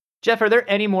Jeff, are there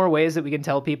any more ways that we can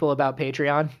tell people about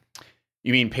Patreon?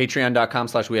 You mean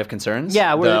patreon.com/wehaveconcerns?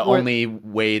 Yeah. The only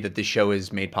way that this show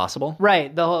is made possible?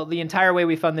 Right. The entire way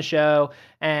we fund the show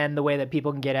and the way that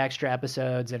people can get extra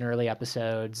episodes and early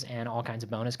episodes and all kinds of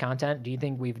bonus content. Do you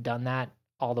think we've done that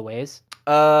all the ways?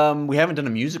 We haven't done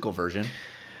a musical version.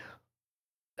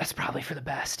 That's probably for the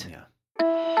best. Yeah.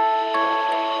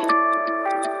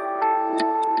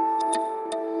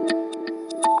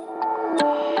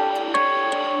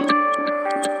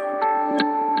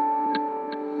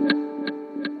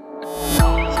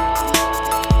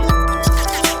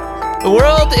 The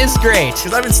world is great.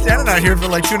 Because I've been standing out here for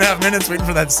like 2.5 minutes waiting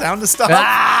for that sound to stop.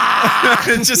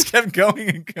 It just kept going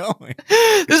and going.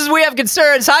 This is We Have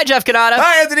Concerns. Hi, Jeff Canada.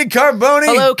 Hi, Anthony Carboni.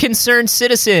 Hello, concerned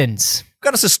citizens.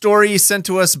 Got us a story sent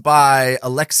to us by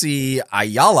Alexi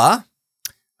Ayala.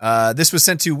 This was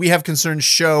sent to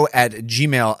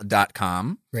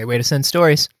wehaveconcernshow@gmail.com. Great way to send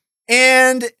stories.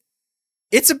 And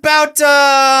it's about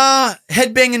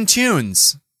headbanging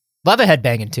tunes. Love a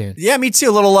headbanging tune. Yeah, me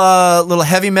too. A little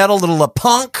heavy metal, little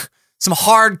punk, some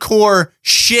hardcore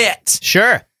shit.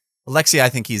 Sure. Alexi, I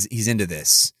think he's into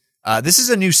this. This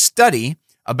is a new study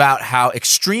about how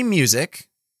extreme music,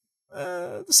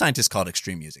 the scientists call it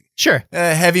extreme music. Sure.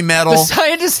 Heavy metal.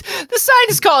 The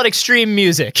scientists call it extreme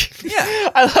music.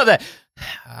 Yeah. I love that.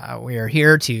 We are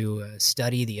here to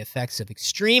study the effects of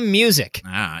extreme music.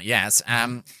 Yes.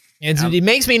 It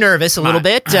makes me nervous a little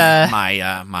bit.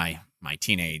 My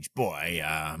teenage boy,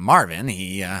 Marvin,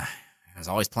 he was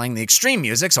always playing the extreme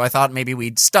music, so I thought maybe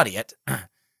we'd study it.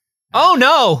 Oh,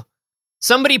 no.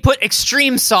 Somebody put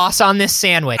extreme sauce on this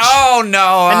sandwich. Oh,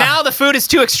 no. And now the food is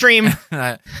too extreme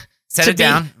Set it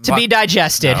down. To be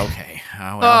digested. Okay.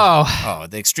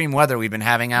 The extreme weather we've been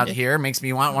having out here makes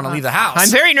me want to leave the house. I'm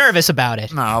very nervous about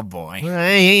it. Oh, boy.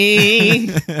 Hey.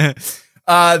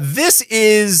 This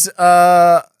is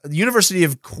the University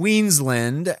of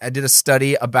Queensland. I did a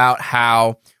study about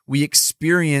how we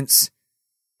experience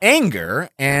anger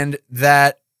and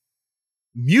that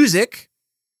music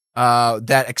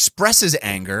that expresses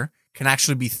anger can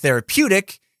actually be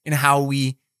therapeutic in how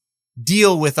we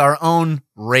deal with our own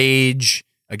rage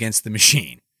against the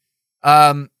machine.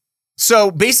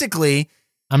 So basically,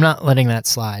 I'm not letting that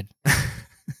slide. I'm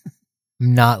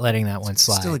not letting that one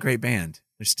slide. Still a great band.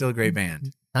 They're still a great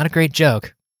band. Not a great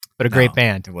joke, but a great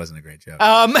band. It wasn't a great joke.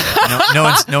 No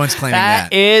one's claiming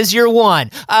that. That is your one.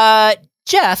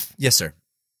 Jeff. Yes, sir.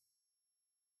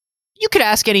 You could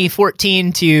ask any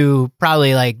 14 to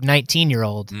probably like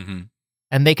 19-year-old,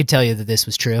 and they could tell you that this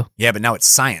was true. Yeah, but now it's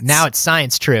science. Now it's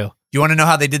science true. You want to know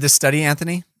how they did this study,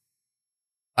 Anthony?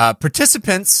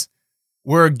 Participants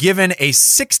were given a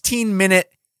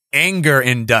 16-minute anger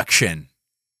induction.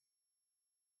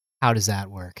 How does that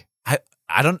work?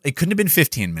 It couldn't have been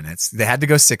 15 minutes. They had to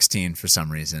go 16 for some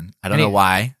reason. I don't know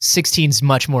why. 16's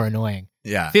much more annoying.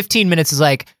 Yeah. 15 minutes is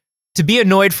like, to be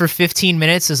annoyed for 15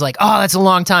 minutes is like, oh, that's a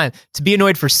long time. To be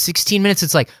annoyed for 16 minutes,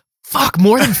 it's like, fuck,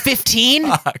 more than 15?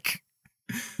 Fuck.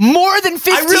 More than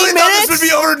 15 minutes? I really thought this would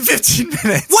be over in 15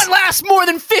 minutes. What lasts more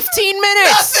than 15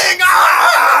 minutes? Nothing!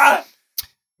 Ah!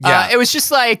 Yeah. It was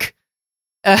just like,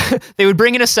 they would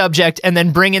bring in a subject and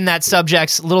then bring in that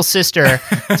subject's little sister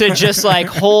to just like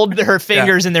hold her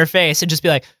fingers in their face and just be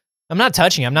like, I'm not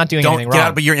touching. I'm not doing anything wrong.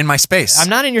 Yeah, but you're in my space. I'm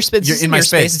not in your space. You're in my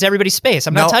space. It's everybody's space.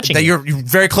 I'm not touching you. You're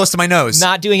very close to my nose.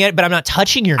 Not doing it, but I'm not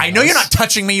touching your nose. I know you're not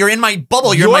touching me. You're in my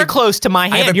bubble. You're close to my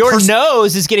hand. Your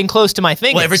nose is getting close to my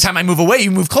fingers. Well, every time I move away,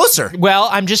 you move closer. Well,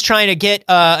 I'm just trying to get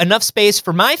enough space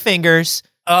for my fingers.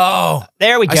 Oh.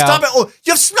 There we go. Stop it. Oh,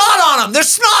 you have snot on them. There's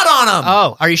snot on them.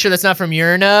 Oh, are you sure that's not from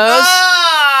your nose?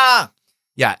 Ah!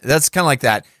 Yeah, that's kind of like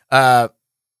that.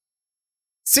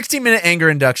 16-minute anger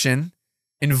induction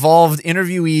involved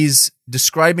interviewees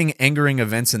describing angering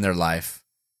events in their life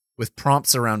with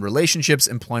prompts around relationships,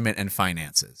 employment, and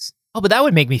finances. Oh, but that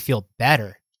would make me feel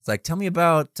better. It's like, tell me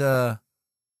about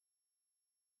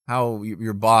how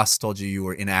your boss told you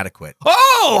were inadequate.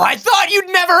 Oh, I thought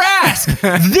you'd never ask.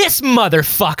 This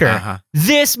motherfucker.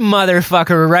 This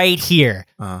motherfucker right here.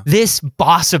 This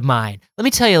boss of mine. Let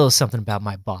me tell you a little something about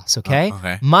my boss, okay?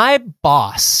 Okay. My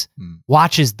boss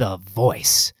watches The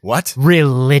Voice. What?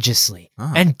 Religiously.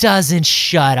 And doesn't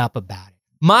shut up about it.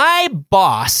 My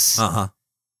boss.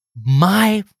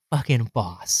 My fucking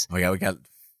boss. Oh, yeah, we got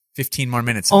 15 more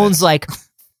minutes. Owns like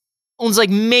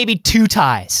maybe 2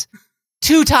 ties.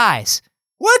 2 ties.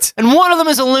 What? And one of them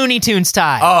is a Looney Tunes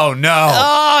tie. Oh no.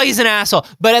 Oh, he's an asshole.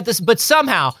 But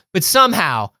somehow,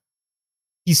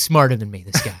 he's smarter than me,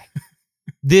 this guy.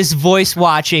 this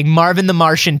voice-watching Marvin the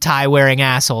Martian tie-wearing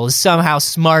asshole is somehow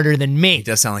smarter than me. He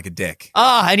does sound like a dick.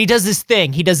 Oh, and he does this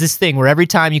thing. He does this thing where every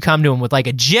time you come to him with like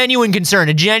a genuine concern,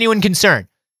 he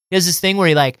does this thing where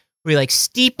he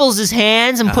steeples his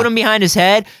hands and put them behind his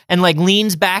head and like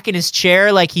leans back in his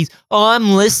chair like he's,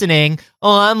 I'm listening,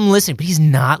 but he's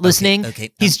not listening.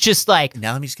 Okay. He's just like,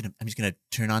 Now I'm just gonna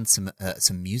turn on some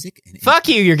music. fuck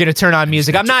you, you're gonna turn on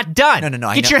music. I'm not done. No,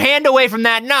 I Get know. your hand away from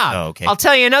that knob. Oh, okay. I'll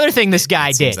tell you another thing this guy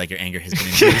It did. seems like your anger has been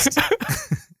increased.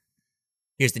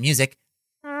 Here's the music.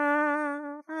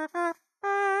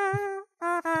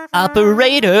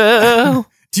 Operator.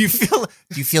 Do you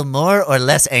feel more or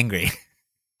less angry?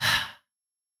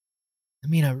 I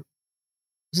mean, I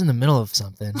was in the middle of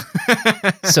something.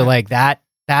 So like that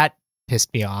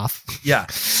pissed me off. Yeah.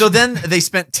 So then they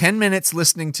spent 10 minutes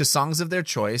listening to songs of their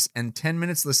choice and 10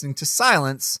 minutes listening to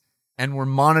silence and were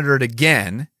monitored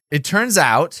again. It turns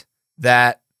out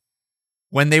that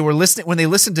when they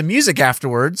listened to music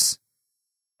afterwards,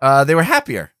 they were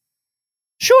happier.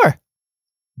 Sure.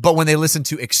 But when they listened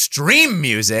to extreme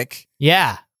music,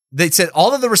 Yeah. they said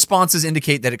all of the responses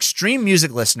indicate that extreme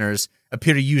music listeners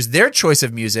appear to use their choice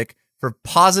of music for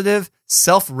positive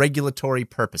self-regulatory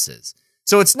purposes.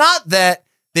 So it's not that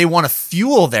they want to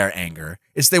fuel their anger,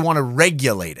 it's they want to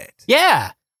regulate it.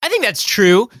 Yeah. I think that's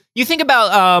true. You think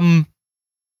about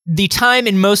the time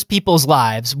in most people's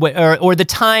lives or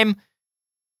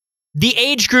the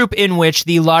age group in which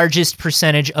the largest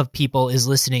percentage of people is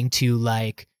listening to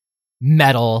like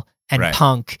metal and Right.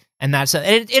 punk and that's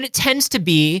and it tends to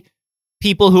be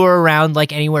people who are around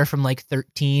like anywhere from like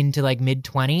 13 to like mid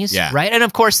 20s, Yeah. right? And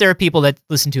of course there are people that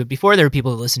listen to it before, there are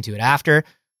people that listen to it after.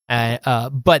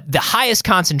 But the highest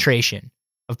concentration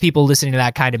of people listening to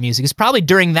that kind of music is probably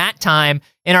during that time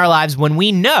in our lives when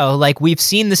we know, like we've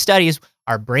seen the studies,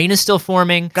 our brain is still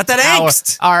forming. Got that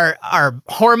angst. Our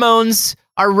hormones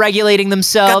are regulating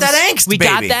themselves. Got that angst, We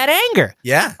got baby. that anger.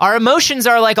 Yeah. Our emotions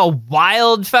are like a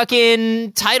wild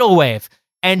fucking tidal wave.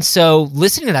 And so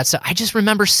listening to that stuff, I just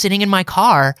remember sitting in my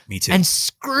car Me too. and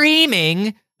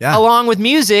screaming Yeah. along with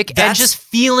music and That's- just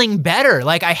feeling better.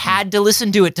 Like I had to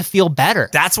listen to it to feel better.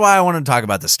 That's why I wanted to talk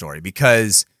about this story,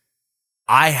 because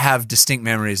I have distinct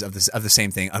memories of the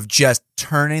same thing, of just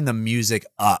turning the music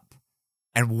up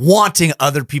and wanting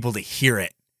other people to hear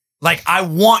it. Like, I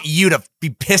want you to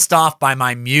be pissed off by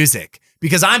my music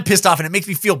because I'm pissed off and it makes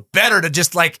me feel better to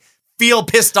just like feel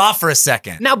pissed off for a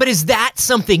second. Now, but is that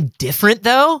something different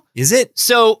though? Is it?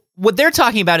 So what they're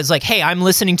talking about is like, hey, I'm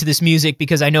listening to this music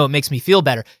because I know it makes me feel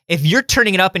better. If you're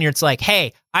turning it up and it's like,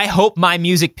 hey, I hope my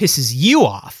music pisses you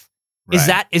off.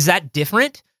 Right. Is that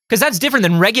different? Because that's different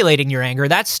than regulating your anger.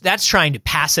 That's trying to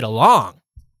pass it along.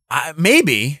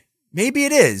 Maybe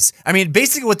it is. I mean,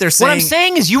 basically what they're saying. What I'm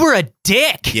saying is you were a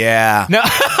dick. Yeah. No.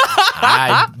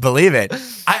 I believe it.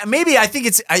 I think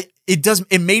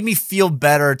it made me feel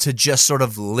better to just sort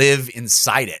of live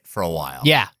inside it for a while.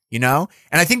 Yeah. You know?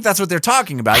 And I think that's what they're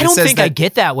talking about. I don't think I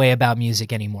get that way about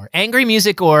music anymore. Angry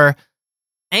music or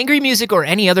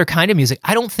any other kind of music,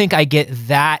 I don't think I get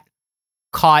that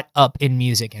caught up in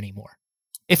music anymore.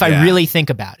 If I really think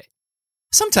about it.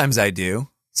 Sometimes I do.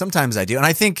 And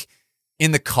I think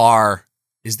in the car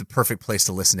is the perfect place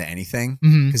to listen to anything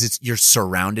because you're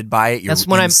surrounded by it. You're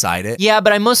inside it. Yeah,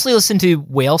 but I mostly listen to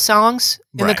whale songs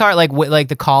in the car, like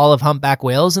the call of humpback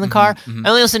whales in the car. I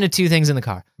only listen to two things in the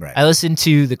car. Right. I listen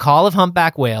to the call of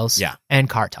humpback whales and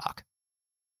car talk.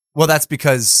 Well, that's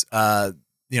because those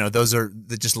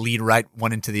that just lead right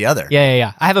one into the other.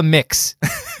 Yeah. I have a mix.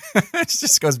 It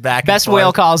just goes back. Best and forth.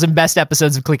 whale calls and best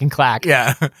episodes of Click and Clack.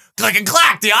 Yeah. Click and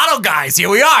Clack, the auto guys. Here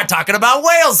we are talking about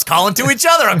whales calling to each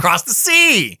other across the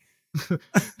sea.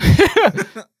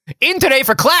 In today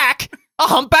for Clack, a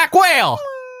humpback whale.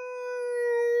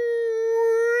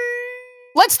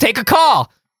 Let's take a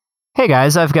call. Hey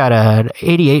guys, I've got an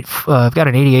 88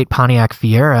 Pontiac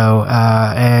Fiero,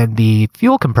 and the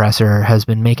fuel compressor has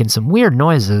been making some weird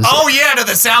noises. Oh yeah, does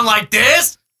it sound like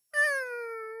this?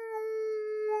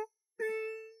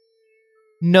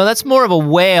 No, that's more of a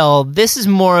whale. This is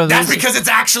more of That's because it's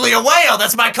actually a whale.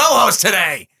 That's my co-host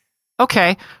today.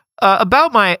 Okay.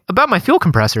 About my fuel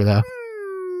compressor though.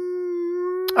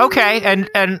 Okay, and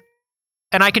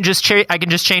I can just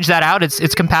change that out.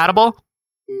 It's compatible.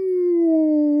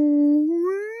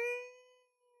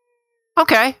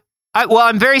 Okay.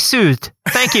 I'm very soothed.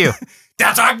 Thank you.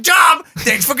 That's our job.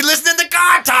 Thanks for listening to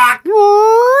Car Talk.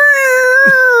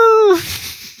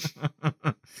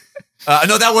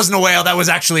 No, that wasn't a whale. That was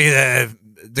actually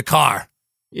the car.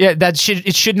 Yeah,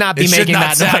 it should not be making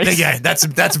that noise. Yeah,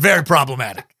 that's very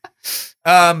problematic.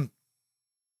 I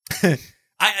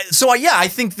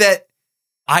think that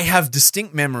I have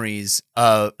distinct memories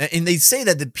of, and they say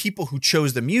that the people who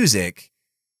chose the music,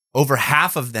 over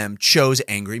half of them chose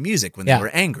angry music when they were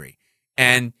angry.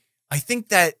 And I think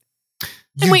that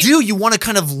you want to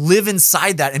kind of live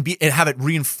inside that and have it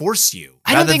reinforce you.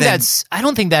 I don't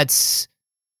think that's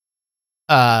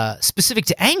specific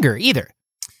to anger either.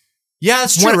 Yeah,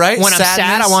 that's true, right? When I'm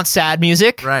sad, I want sad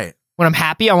music. Right. When I'm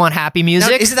happy, I want happy music.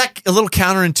 Now, isn't that a little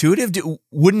counterintuitive?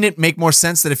 Wouldn't it make more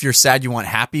sense that if you're sad, you want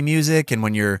happy music, and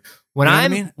when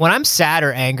I'm sad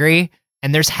or angry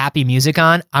and there's happy music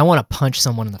on, I want to punch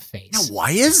someone in the face. Now,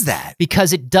 why is that?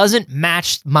 Because it doesn't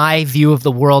match my view of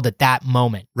the world at that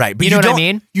moment. Right, but you know what I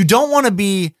mean? You don't want to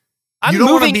be. You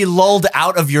don't want to be lulled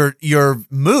out of your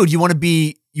mood. You want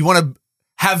to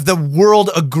have the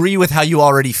world agree with how you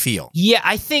already feel. Yeah,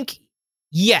 I think.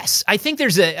 Yes, I think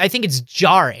it's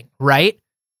jarring, right?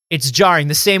 It's jarring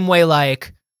the same way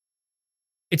like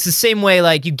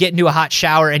you get into a hot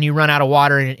shower and you run out of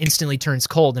water and it instantly turns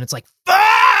cold and it's like,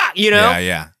 ah! You know?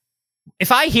 Yeah.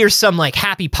 If I hear some like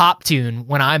happy pop tune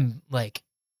when I'm like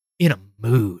in a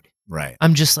mood, right?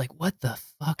 I'm just like, what the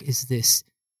fuck is this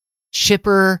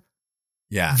chipper,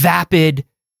 vapid,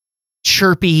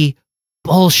 chirpy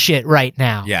bullshit right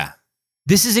now? Yeah.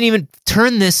 This isn't even,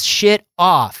 turn this shit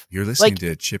off. You're listening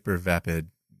to chipper vapid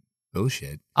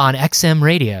bullshit on XM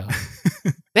radio.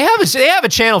 They have a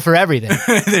channel for everything.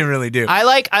 They really do. I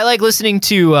like listening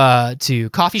to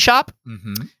Coffee Shop,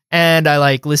 and I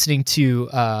like listening to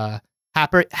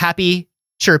happy,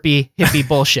 chirpy, hippie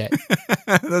bullshit.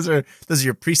 Those are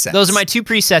your presets. Those are my two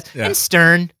presets. Yeah. And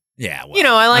Stern. Yeah,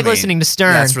 well, I like listening to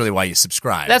Stern. That's really why you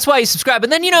subscribe. That's why you subscribe.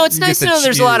 But then, it's nice to know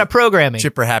there's a lot of programming.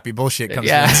 Chipper happy bullshit comes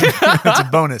in. It's a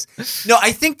bonus. No,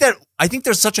 I think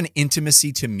there's such an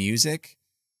intimacy to music,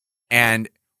 and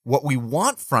what we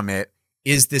want from it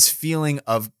is this feeling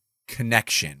of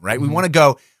connection, right? We want to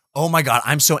go, oh my God,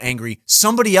 I'm so angry.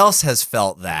 Somebody else has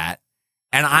felt that,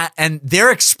 and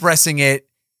they're expressing it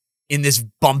in this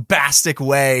bombastic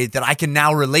way that I can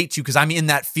now relate to because I'm in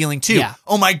that feeling too. Yeah.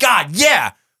 Oh my God,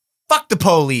 yeah. Fuck the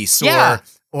police, or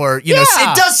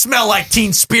it does smell like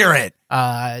Teen Spirit.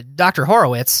 Dr.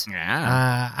 Horowitz.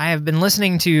 Yeah. I have been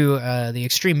listening to the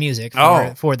extreme music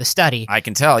for the study. I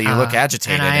can tell you look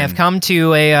agitated. And I have come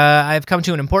to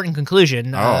an important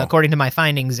conclusion according to my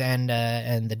findings and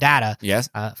the data. Yes.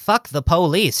 Fuck the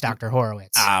police, Dr.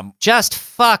 Horowitz. Just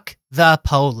fuck the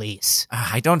police.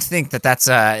 I don't think that's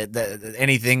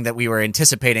anything that we were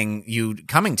anticipating you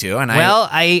coming to. And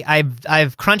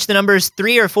I've crunched the numbers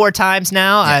 3 or 4 times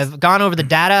now. Yes. I've gone over the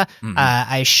data.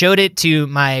 I showed it to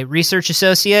my research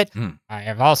associate. I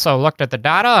have also looked at the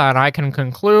data, and I can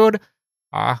conclude,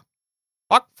 fuck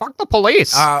the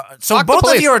police. So fuck both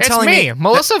of you are telling me,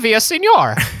 Melissa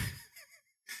Villasenor.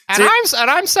 And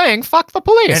I'm saying, fuck the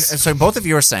police. And so both of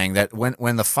you are saying that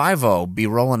when the 5-0 be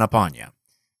rolling up on you,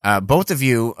 both of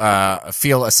you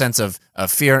feel a sense of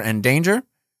fear and danger.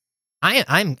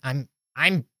 I'm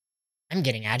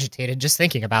getting agitated just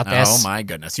thinking about this. Oh my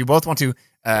goodness! You both want to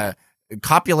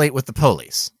copulate with the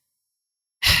police.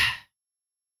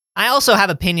 I also have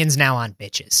opinions now on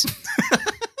bitches.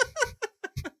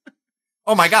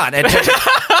 Oh my God!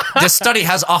 This study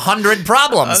has 100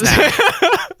 problems now.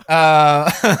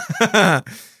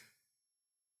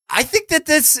 I think that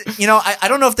this, I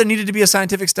don't know if there needed to be a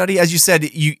scientific study. As you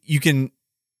said, you can,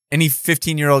 any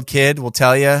 15-year-old kid will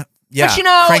tell you,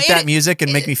 crank that music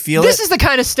and make me feel this is the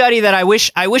kind of study that I wish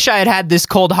I had this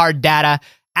cold, hard data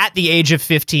at the age of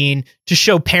 15 to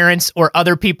show parents or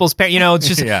other people's parents,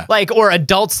 it's just or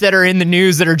adults that are in the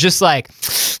news that are just like,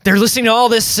 they're listening to all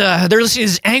this, they're listening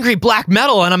to this angry black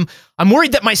metal, and I'm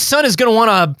worried that my son is going to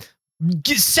want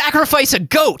to sacrifice a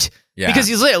goat. Yeah. Because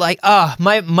he's like,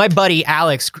 my buddy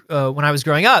Alex, when I was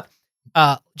growing up, he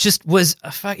was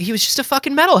just a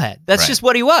fucking metalhead. That's just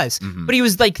what he was. Mm-hmm. But he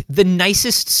was like the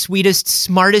nicest, sweetest,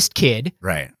 smartest kid.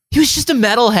 Right. He was just a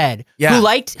metalhead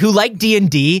who liked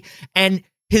D&D, and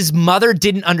his mother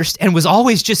didn't understand, was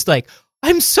always just like,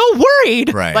 I'm so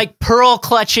worried. Right. Like pearl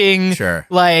clutching,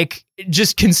 like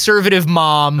just conservative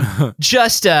mom,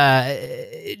 just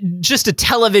a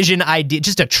television idea,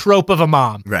 just a trope of a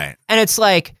mom. Right. And it's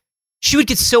like, she would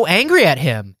get so angry at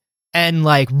him and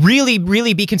like really,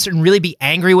 really be concerned, really be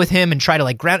angry with him and try to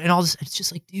like ground and all this. It's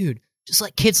just like, dude, just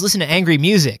let kids listen to angry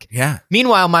music. Yeah.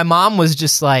 Meanwhile, my mom was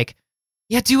just like,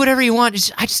 yeah, do whatever you want.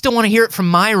 I just don't want to hear it from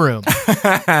my room.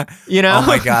 Oh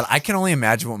my God. I can only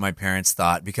imagine what my parents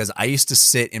thought, because I used to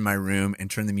sit in my room and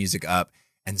turn the music up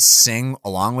and sing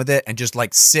along with it and just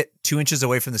like sit 2 inches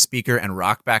away from the speaker and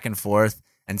rock back and forth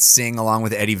and sing along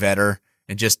with Eddie Vedder.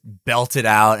 And just belt it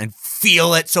out and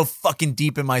feel it so fucking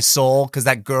deep in my soul, because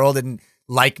that girl didn't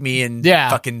like me in Yeah.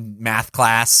 fucking math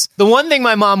class. The one thing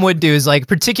my mom would do is like,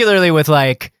 particularly with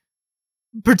hip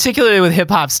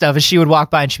hop stuff, is she would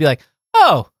walk by and she'd be like,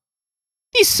 "Oh,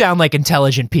 these sound like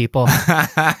intelligent people.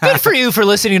 Good for you for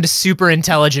listening to super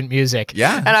intelligent music."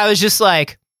 Yeah. And I was just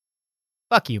like,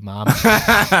 "Fuck you, mom."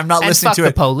 I'm not And listening fuck to the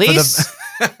it. police.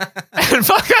 And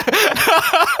fuck.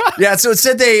 Yeah, so it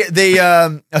said they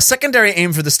a secondary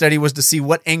aim for the study was to see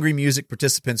what angry music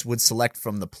participants would select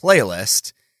from the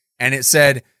playlist, and it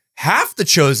said half the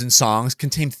chosen songs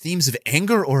contained themes of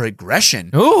anger or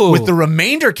aggression, Ooh. with the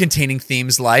remainder containing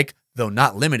themes like, though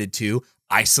not limited to,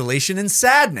 isolation and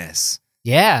sadness.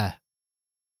 Yeah.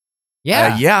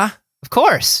 Yeah. Yeah, Of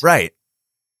course. right.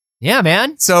 Yeah,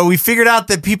 man. So we figured out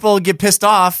that people get pissed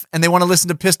off and they want to listen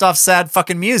to pissed off, sad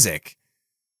fucking music.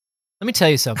 Let me tell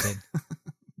you something.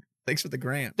 Thanks for the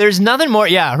grant. There's nothing more.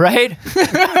 Yeah, right?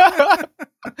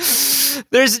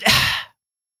 There's.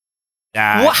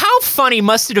 How funny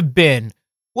must it have been?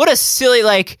 What a silly,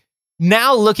 like,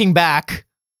 now looking back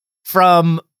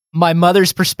from my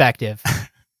mother's perspective,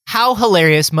 how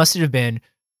hilarious must it have been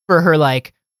for her,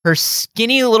 like, her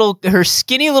skinny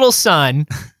little son,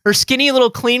 her skinny little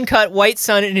clean cut white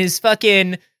son in his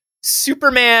fucking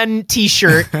Superman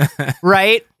t-shirt,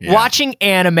 right? Yeah. Watching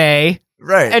anime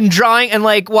Right. and drawing and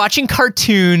like watching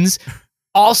cartoons,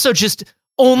 also just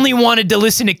only wanted to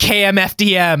listen to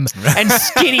KMFDM and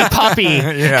Skinny Puppy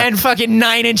Yeah. and fucking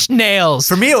 9 Inch Nails.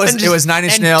 For me, it was 9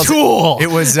 Inch and Nails. Tool. It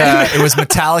was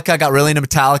Metallica. Got really into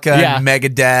Metallica Yeah. and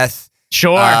Megadeth.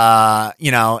 Sure. And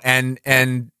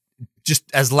just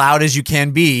as loud as you can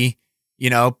be,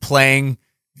 playing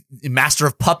Master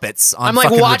of Puppets on I'm like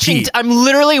fucking watching. repeat. I'm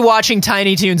literally watching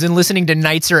Tiny Toons and listening to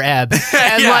Knights or Ebb,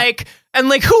 and Yeah. like,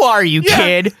 who are you,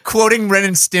 kid? Quoting Ren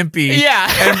and Stimpy.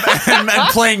 Yeah. and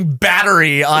playing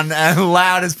Battery on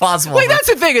loud as possible. Like, that's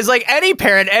the thing, is like any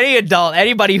parent, any adult,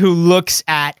 anybody who looks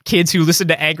at kids who listen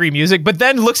to angry music, but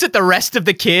then looks at the rest of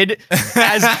the kid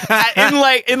as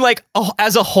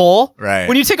as a whole. Right.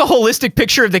 When you take a holistic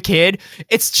picture of the kid,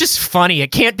 it's just funny.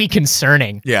 It can't be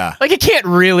concerning. Yeah. Like, it can't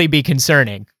really be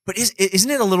concerning. But isn't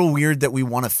it a little weird that we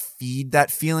want to feed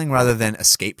that feeling rather than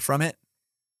escape from it?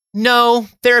 No,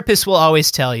 therapists will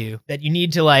always tell you that you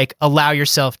need to like allow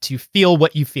yourself to feel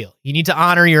what you feel. You need to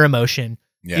honor your emotion.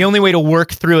 Yeah. The only way to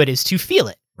work through it is to feel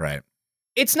it. Right.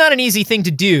 It's not an easy thing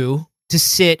to do, to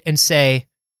sit and say,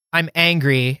 I'm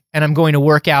angry and I'm going to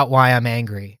work out why I'm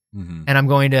angry. Mm-hmm. And I'm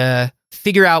going to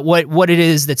figure out what it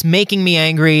is that's making me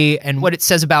angry and what it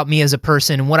says about me as a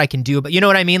person and what I can do. But you know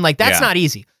what I mean? Like, that's Yeah. not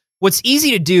easy. What's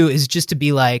easy to do is just to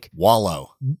be like,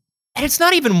 Wallow. and it's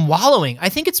not even wallowing. I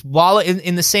think it's wallow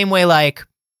in the same way, like,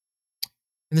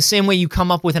 in the same way you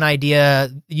come up with an idea,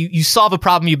 you solve a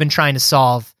problem you've been trying to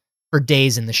solve for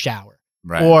days in the shower.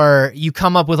 Right. Or you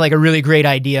come up with like a really great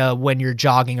idea when you're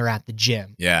jogging or at the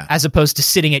gym, Yeah. as opposed to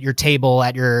sitting at your table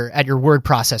at your word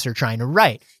processor trying to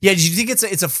write. Yeah. Do you think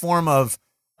it's a form of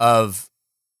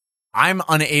I'm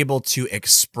unable to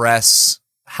express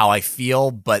how I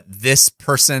feel, but this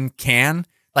person can?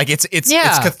 Like it's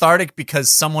cathartic because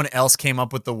someone else came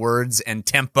up with the words and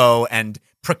tempo and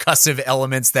percussive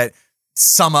elements that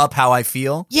sum up how I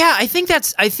feel. Yeah, I think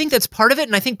that's part of it,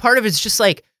 and I think part of it's just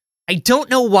like, I don't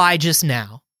know why just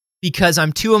now, because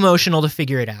I'm too emotional to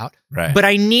figure it out. Right. But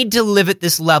I need to live at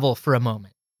this level for a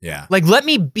moment. Yeah. Like, let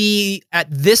me be at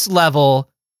this level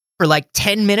for like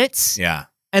 10 minutes. Yeah.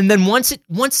 And then once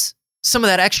some of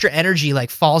that extra energy like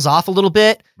falls off a little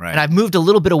bit, Right. and I've moved a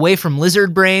little bit away from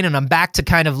lizard brain and I'm back to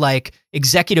kind of like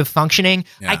executive functioning,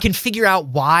 Yeah. I can figure out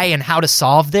why and how to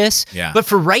solve this. Yeah. But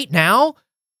for right now,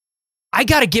 I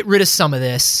got to get rid of some of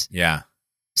this Yeah.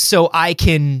 so I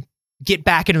can get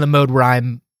back into the mode where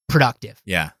I'm productive.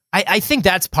 Yeah. I think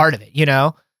that's part of it. You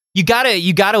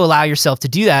gotta allow yourself to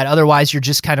do that. Otherwise you're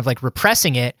just kind of like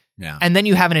repressing it. Yeah. And then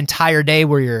you have an entire day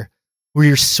where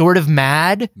you're sort of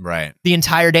mad Right. the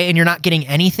entire day and you're not getting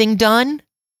anything done.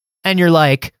 And you're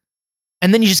like,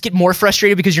 and then you just get more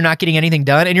frustrated because you're not getting anything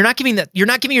done. And you're not giving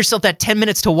yourself that 10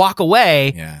 minutes to walk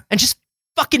away Yeah. and just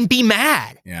fucking be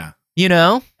mad. Yeah. You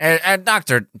know?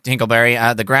 Dr.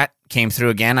 Tinkleberry, the Grat came through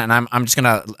again, and I'm just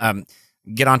gonna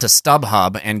get onto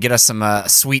StubHub and get us some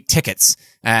sweet tickets.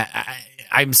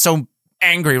 I'm so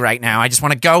angry right now. I just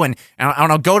want to go and I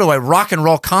want to go to a rock and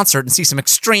roll concert and see some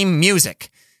extreme music.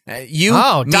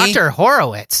 Oh, me, Dr.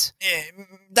 Horowitz.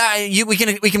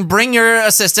 we can bring your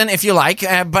assistant if you like,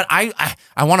 but I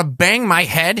want to bang my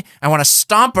head. I want to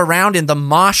stomp around in the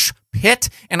mosh pit,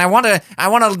 and I want to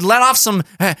let off some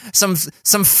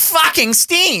fucking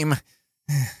steam.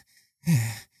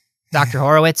 Dr.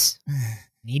 Horowitz,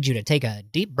 need you to take a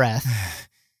deep breath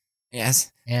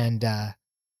Yes. and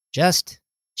just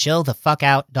Chill the fuck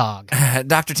out, dog.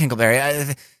 Dr.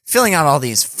 Tinkleberry, filling out all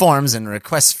these forms and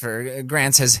requests for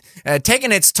grants has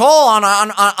taken its toll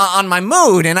on my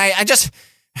mood, and I just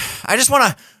want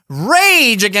to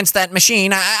rage against that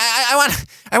machine. I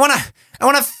want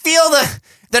to feel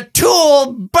the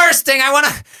tool bursting. I want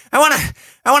to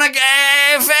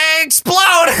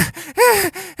explode.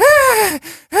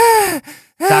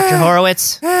 Dr.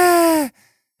 Horowitz,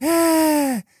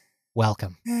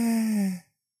 welcome. I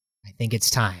think it's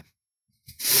time.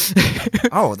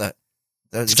 Oh,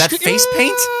 is that face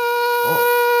paint?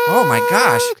 Oh my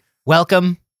gosh.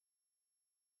 Welcome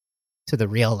to the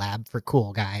real lab for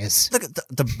cool guys. Look at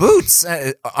the boots.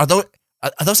 Are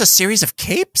those a series of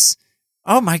capes?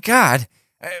 Oh my god.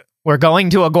 We're going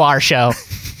to a Guar show.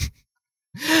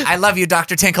 I love you,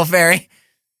 Dr. Tinkleberry.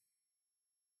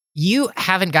 You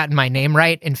haven't gotten my name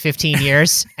right in 15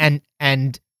 years, and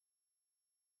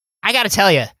I gotta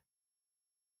tell you,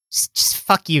 just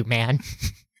fuck you, man.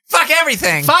 Fuck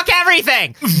everything. Fuck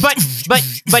everything. But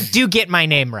do get my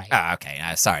name right. Oh, okay.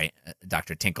 Sorry,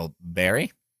 Dr.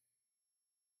 Tinkleberry.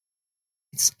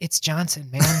 It's Johnson,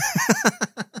 man.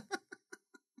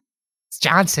 It's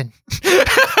Johnson.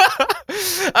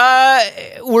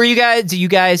 Do you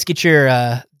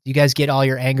guys get all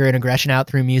your anger and aggression out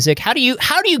through music? How do you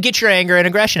get your anger and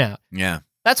aggression out? Yeah.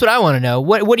 That's what I want to know.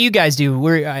 What do you guys do?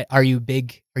 Are you a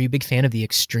big fan of the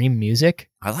extreme music?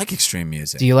 I like extreme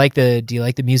music. Do you like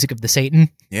the music of the Satan?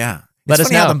 Yeah. Let it's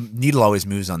us funny know. how the needle always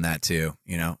moves on that too.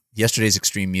 You know, yesterday's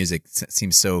extreme music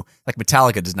seems so like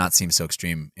Metallica does not seem so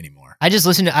extreme anymore. I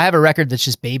have a record that's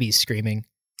just babies screaming.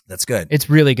 That's good. It's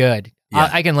really good. Yeah.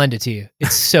 I can lend it to you.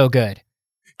 It's so good.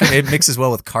 It mixes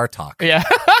well with car talk. Yeah.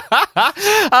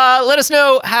 Let us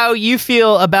know how you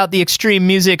feel about the extreme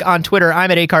music on Twitter.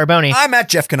 I'm at Acarboni. I'm at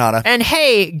Jeff Canada. And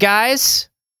hey, guys,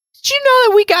 did you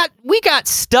know that we got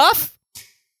stuff?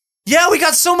 Yeah, we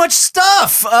got so much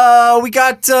stuff. We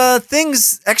got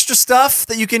extra stuff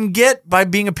that you can get by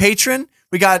being a patron.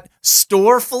 We got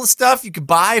store full of stuff you can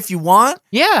buy if you want.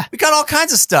 Yeah. We got all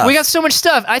kinds of stuff. We got so much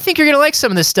stuff. I think you're going to like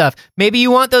some of this stuff. Maybe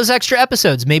you want those extra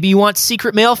episodes. Maybe you want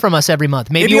secret mail from us every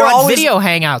month. Maybe you you're want always- video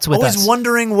hangouts with us. Always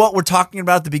wondering what we're talking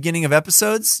about at the beginning of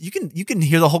episodes. You can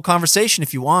hear the whole conversation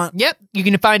if you want. Yep. You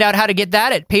can find out how to get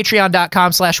that at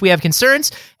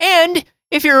patreon.com/wehaveconcerns. And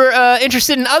if you're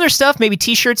interested in other stuff, maybe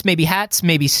t-shirts, maybe hats,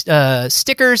 maybe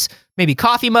stickers, maybe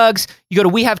coffee mugs, you go to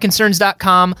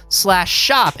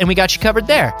wehaveconcerns.com/shop and we got you covered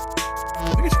there. We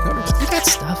got you covered. We got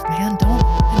stuff, man. Don't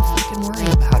fucking worry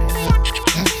about it.